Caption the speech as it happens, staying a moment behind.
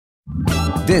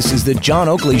This is the John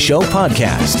Oakley Show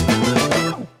podcast.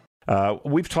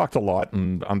 We've talked a lot,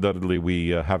 and undoubtedly we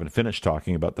haven't finished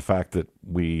talking about the fact that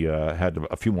we had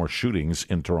a few more shootings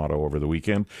in Toronto over the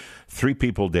weekend. 3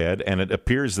 people dead, and it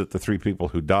appears that the 3 people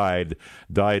who died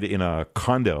in a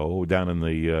condo down in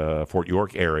the Fort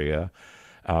York area,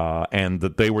 and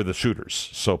that they were the shooters.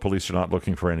 So police are not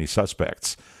looking for any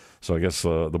suspects. So I guess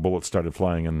the bullets started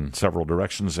flying in several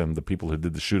directions, and the people who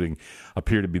did the shooting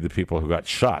appear to be the people who got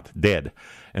shot, dead.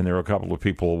 And there were a couple of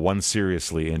people, one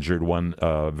seriously injured, one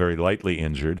very lightly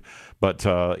injured. But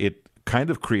it kind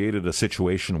of created a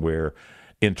situation where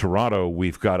in Toronto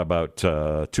we've got about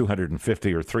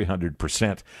 250 or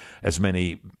 300% as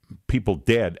many people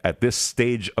dead at this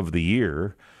stage of the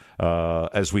year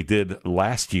as we did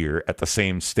last year at the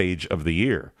same stage of the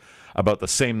year. About the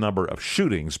same number of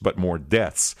shootings, but more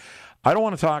deaths. I don't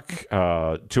want to talk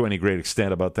to any great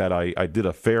extent about that. I did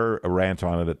a fair rant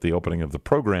on it at the opening of the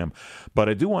program, but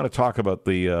I do want to talk about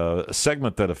the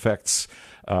segment that affects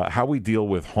how we deal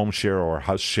with home share or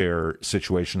house share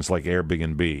situations like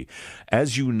Airbnb.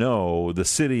 As you know, the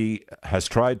city has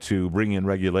tried to bring in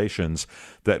regulations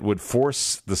that would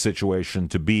force the situation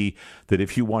to be that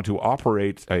if you want to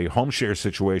operate a home share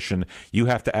situation, you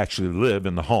have to actually live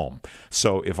in the home.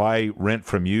 So if I rent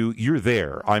from you, you're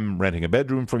there. I'm renting a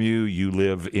bedroom from you. You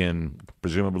live in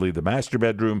presumably the master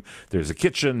bedroom. There's a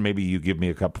kitchen. Maybe you give me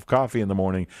a cup of coffee in the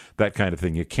morning, that kind of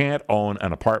thing. You can't own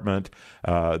an apartment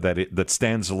that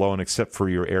stands alone except for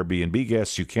your Airbnb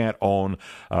guests. You can't own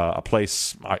a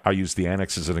place. I use the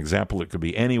Annex as an example. It could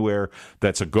be anywhere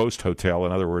that's a ghost hotel.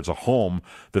 In other words, a home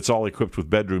that's all equipped with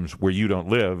bedrooms where you don't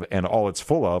live, and all it's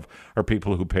full of are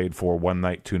people who paid for 1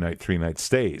 night, 2 night, 3 night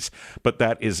stays. But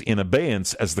that is in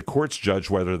abeyance as the courts judge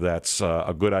whether that's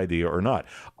a good idea or not.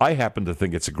 I happen to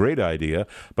think it's a great idea,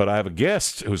 but I have a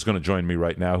guest who's going to join me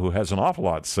right now who has an awful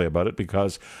lot to say about it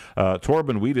because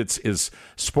Thorben Wieditz is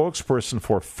spokesperson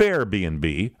for Fair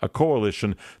BNB, a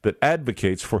coalition that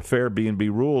advocates for Fair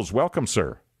BNB rules. Welcome,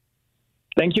 sir.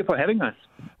 Thank you for having us.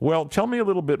 Well, tell me a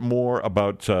little bit more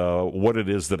about what it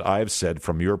is that I've said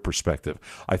from your perspective.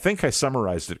 I think I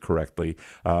summarized it correctly.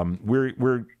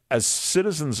 We're as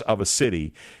citizens of a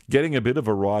city, getting a bit of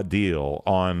a raw deal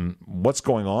on what's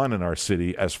going on in our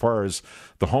city as far as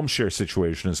the home share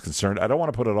situation is concerned. I don't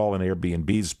want to put it all in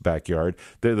Airbnb's backyard.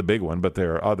 They're the big one, but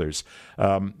there are others.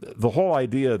 The whole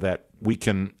idea that we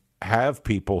can have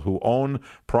people who own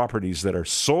properties that are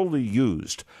solely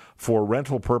used for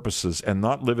rental purposes and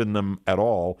not live in them at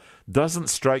all doesn't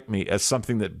strike me as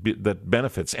something that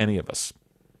benefits any of us.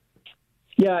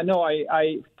 Yeah, no,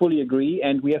 I fully agree,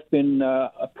 and we have been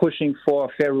pushing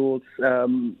for fair rules, for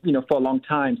a long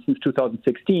time, since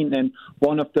 2016. And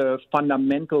one of the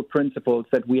fundamental principles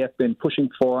that we have been pushing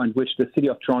for, and which the City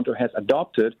of Toronto has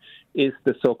adopted, is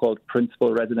the so-called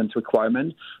principal residence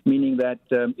requirement, meaning that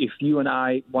if you and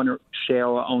I want to share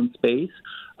our own space,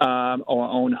 our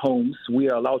own homes,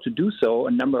 we are allowed to do so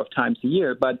a number of times a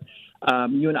year, but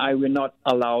you and I, we're not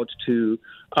allowed to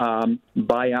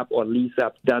buy up or lease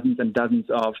up dozens and dozens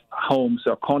of homes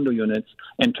or condo units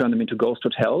and turn them into ghost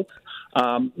hotels.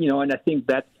 And I think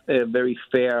that's a very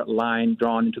fair line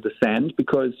drawn into the sand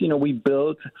because, we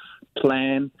build,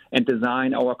 plan, and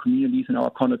design our communities and our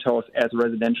condo towers as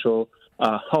residential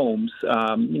homes,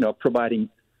 providing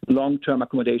long-term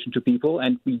accommodation to people.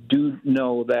 And we do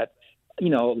know that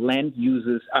land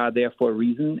uses are there for a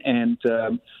reason, and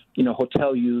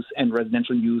hotel use and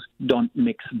residential use don't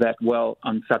mix that well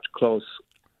on such close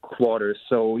quarters.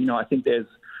 So, I think there's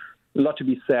a lot to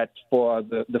be said for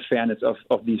the fairness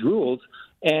of these rules.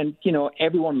 And,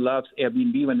 everyone loves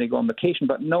Airbnb when they go on vacation,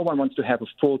 but no one wants to have a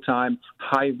full-time,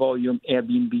 high-volume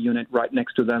Airbnb unit right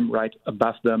next to them, right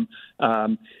above them.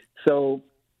 So,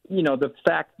 the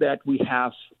fact that we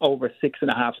have over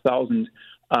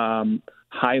 6,500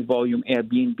 high-volume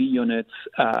Airbnb units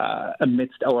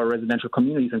amidst our residential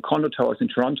communities and condo towers in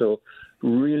Toronto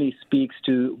really speaks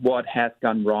to what has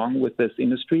gone wrong with this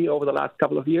industry over the last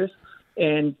couple of years.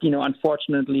 And,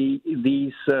 unfortunately,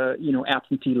 these,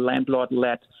 absentee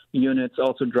landlord-led units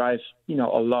also drive, a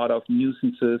lot of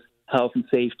nuisances, health and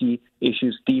safety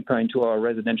issues deeper into our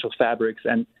residential fabrics.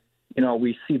 And,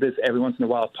 we see this every once in a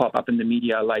while pop up in the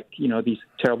media, like, these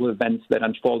terrible events that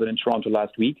unfolded in Toronto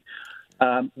last week.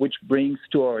 Which brings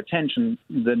to our attention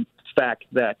the fact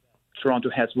that Toronto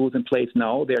has rules in place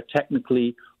now. They're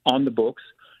technically on the books,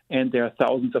 and there are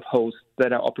thousands of hosts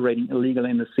that are operating illegally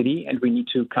in the city, and we need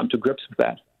to come to grips with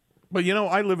that. But,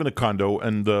 I live in a condo,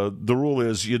 and the rule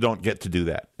is you don't get to do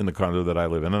that in the condo that I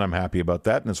live in, and I'm happy about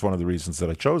that, and it's one of the reasons that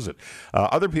I chose it.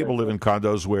 Other people live in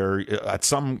condos where at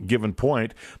some given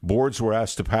point, boards were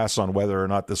asked to pass on whether or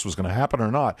not this was going to happen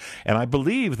or not. And I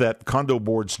believe that condo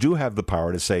boards do have the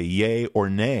power to say yay or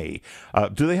nay.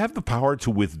 Do they have the power to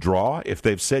withdraw if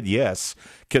they've said yes?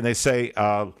 Can they say,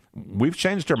 we've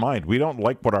changed our mind, we don't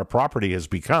like what our property has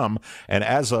become, and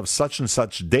as of such and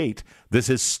such date, this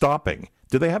is stopping?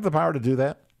 Do they have the power to do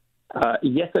that?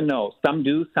 Yes and no. Some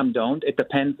do, some don't. It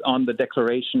depends on the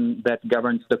declaration that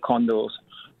governs the condos.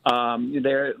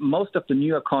 Most of the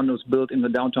newer condos built in the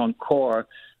downtown core,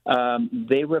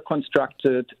 they were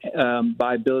constructed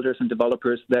by builders and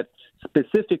developers that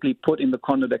specifically put in the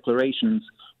condo declarations,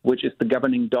 which is the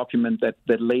governing document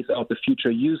that lays out the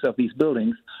future use of these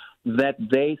buildings, that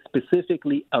they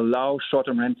specifically allow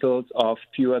short-term rentals of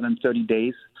fewer than 30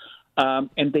 days.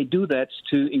 And they do that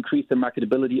to increase the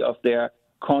marketability of their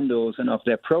condos and of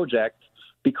their projects,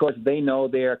 because they know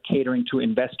they're catering to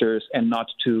investors and not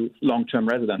to long-term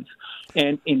residents.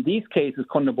 And in these cases,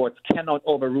 condo boards cannot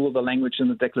overrule the language in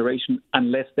the declaration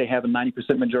unless they have a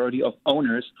 90% majority of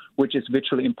owners, which is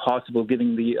virtually impossible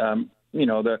given the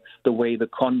way the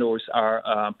condos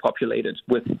are populated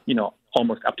with,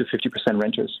 almost up to 50%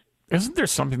 renters. Isn't there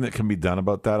something that can be done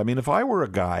about that? I mean, if I were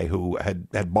a guy who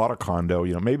had bought a condo,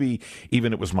 maybe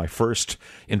even it was my first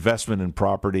investment in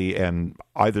property, and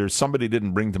either somebody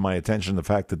didn't bring to my attention the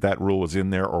fact that rule was in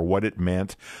there or what it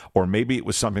meant, or maybe it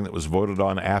was something that was voted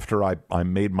on after I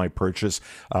made my purchase,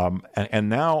 and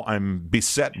now I'm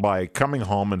beset by coming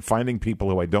home and finding people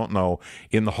who I don't know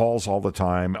in the halls all the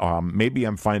time. Maybe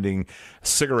I'm finding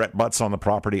cigarette butts on the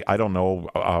property. I don't know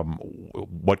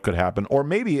what could happen. Or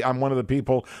maybe I'm one of the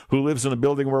people who lives in a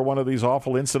building where one of these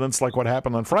awful incidents like what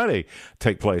happened on Friday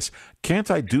take place. Can't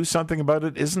I do something about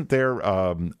it? Isn't there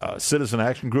a citizen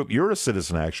action group? You're a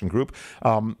citizen action group.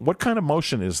 What kind of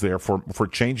motion is there for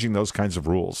changing those kinds of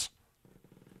rules?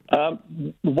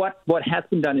 What has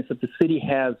been done is that the city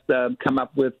has come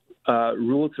up with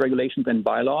rules, regulations, and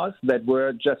bylaws that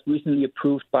were just recently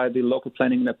approved by the local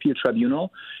planning and appeal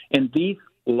tribunal. And these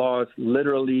laws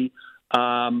literally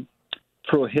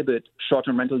prohibit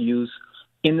short-term rental use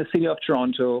in the city of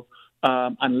Toronto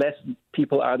unless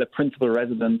people are the principal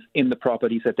residents in the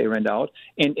properties that they rent out.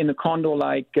 And in a condo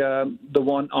like the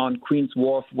one on Queen's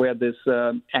Wharf where this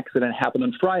accident happened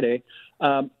on Friday,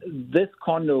 this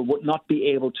condo would not be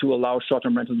able to allow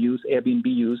short-term rental use, Airbnb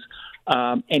use,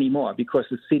 anymore, because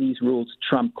the city's rules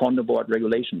trump condo board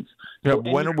regulations. Yeah, so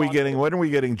when are we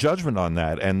getting judgment on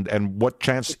that? And what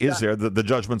chance is there that the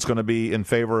judgment's going to be in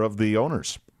favor of the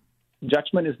owners?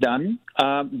 Judgment is done.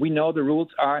 We know the rules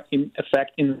are in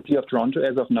effect in the city of Toronto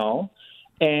as of now.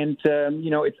 And,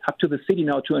 it's up to the city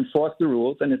now to enforce the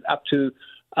rules, and it's up to,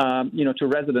 to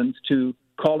residents to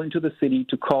call into the city,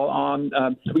 to call on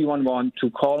 311,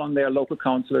 to call on their local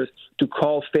councillors, to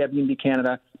call Fair BNB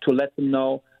Canada, to let them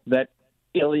know that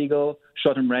illegal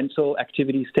short-term rental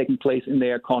activities taking place in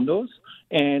their condos.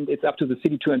 And it's up to the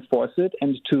city to enforce it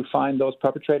and to find those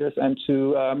perpetrators and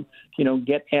to,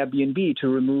 get Airbnb to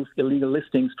remove illegal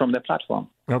listings from their platform.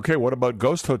 Okay, what about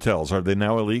ghost hotels? Are they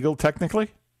now illegal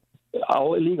technically?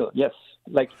 All illegal, yes.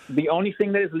 Like, the only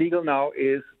thing that is legal now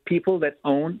is people that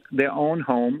own their own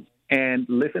home and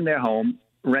live in their home,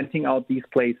 renting out these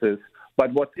places.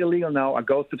 But what's illegal now are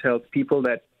ghost hotels, people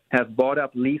that have bought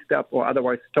up, leased up, or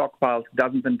otherwise stockpiled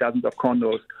dozens and dozens of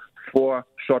condos for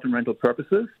short-term rental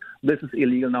purposes. This is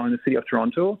illegal now in the city of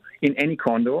Toronto, in any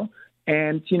condo.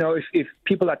 And, if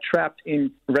people are trapped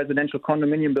in residential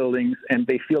condominium buildings and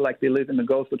they feel like they live in a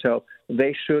ghost hotel,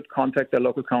 they should contact their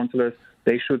local councillors.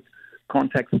 They should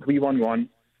contact 311.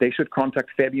 They should contact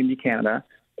Fair BNB Canada.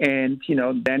 And,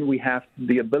 then we have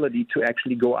the ability to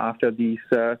actually go after these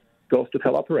ghost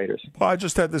hotel operators. Well, I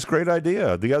just had this great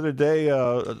idea. The other day,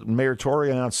 Mayor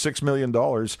Tory announced $6 million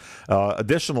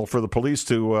additional for the police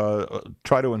to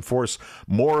try to enforce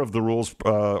more of the rules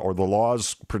or the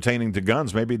laws pertaining to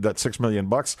guns. Maybe that $6 million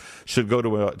should go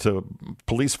to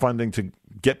police funding to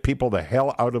get people the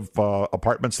hell out of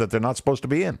apartments that they're not supposed to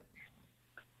be in.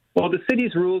 Well, the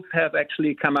city's rules have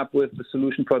actually come up with the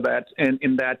solution for that, and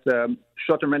in that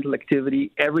short-term rental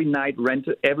activity, every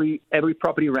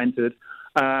property rented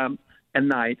a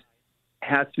night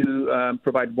has to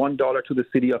provide $1 to the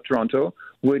city of Toronto,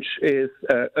 which is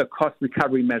a cost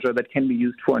recovery measure that can be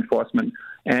used for enforcement.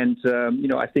 And,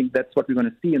 I think that's what we're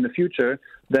going to see in the future,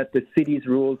 that the city's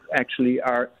rules actually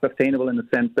are sustainable in the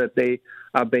sense that they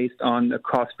are based on a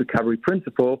cost recovery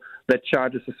principle that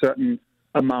charges a certain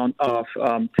amount of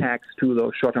tax to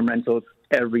those short-term rentals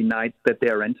every night that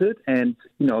they're rented, and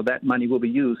that money will be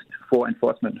used for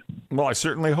enforcement. Well, I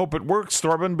certainly hope it works,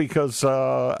 Thorben, because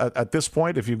at this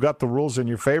point, if you've got the rules in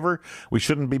your favor, we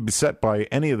shouldn't be beset by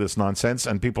any of this nonsense,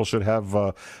 and people should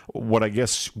have what I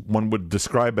guess one would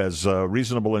describe as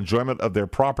reasonable enjoyment of their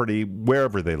property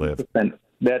wherever they live.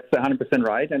 That's 100%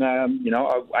 right, and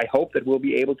I hope that we'll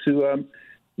be able to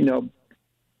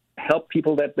help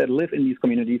people that live in these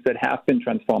communities that have been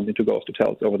transformed into ghost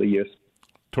hotels over the years.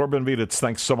 Thorben Wieditz,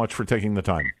 thanks so much for taking the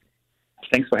time.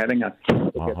 Thanks for having us.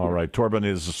 All right. Thorben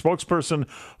is a spokesperson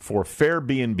for Fair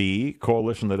BNB,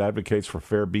 coalition that advocates for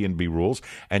Fair BNB rules.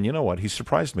 And you know what? He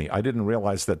surprised me. I didn't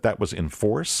realize that was in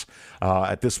force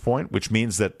at this point, which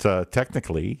means that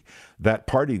technically that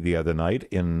party the other night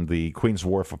in the Queen's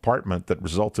Wharf apartment that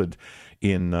resulted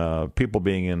in people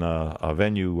being in a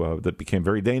venue that became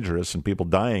very dangerous and people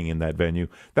dying in that venue,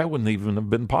 that wouldn't even have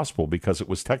been possible because it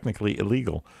was technically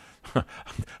illegal. How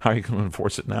are you going to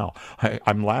enforce it now?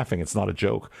 I'm laughing. It's not a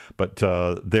joke. But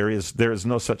there is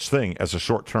no such thing as a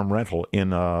short-term rental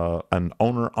in an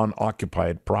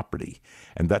owner-unoccupied property.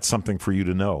 And that's something for you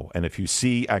to know. And if you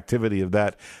see activity of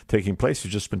that taking place,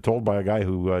 you've just been told by a guy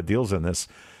who deals in this,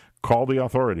 call the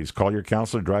authorities, call your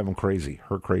counselor, drive them crazy,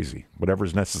 her crazy, whatever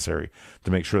is necessary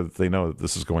to make sure that they know that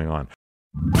this is going on.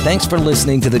 Thanks for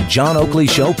listening to the John Oakley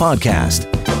Show podcast.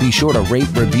 Be sure to rate,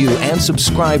 review, and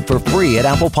subscribe for free at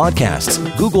Apple Podcasts,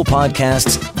 Google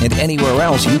Podcasts, and anywhere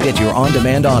else you get your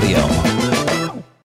on-demand audio.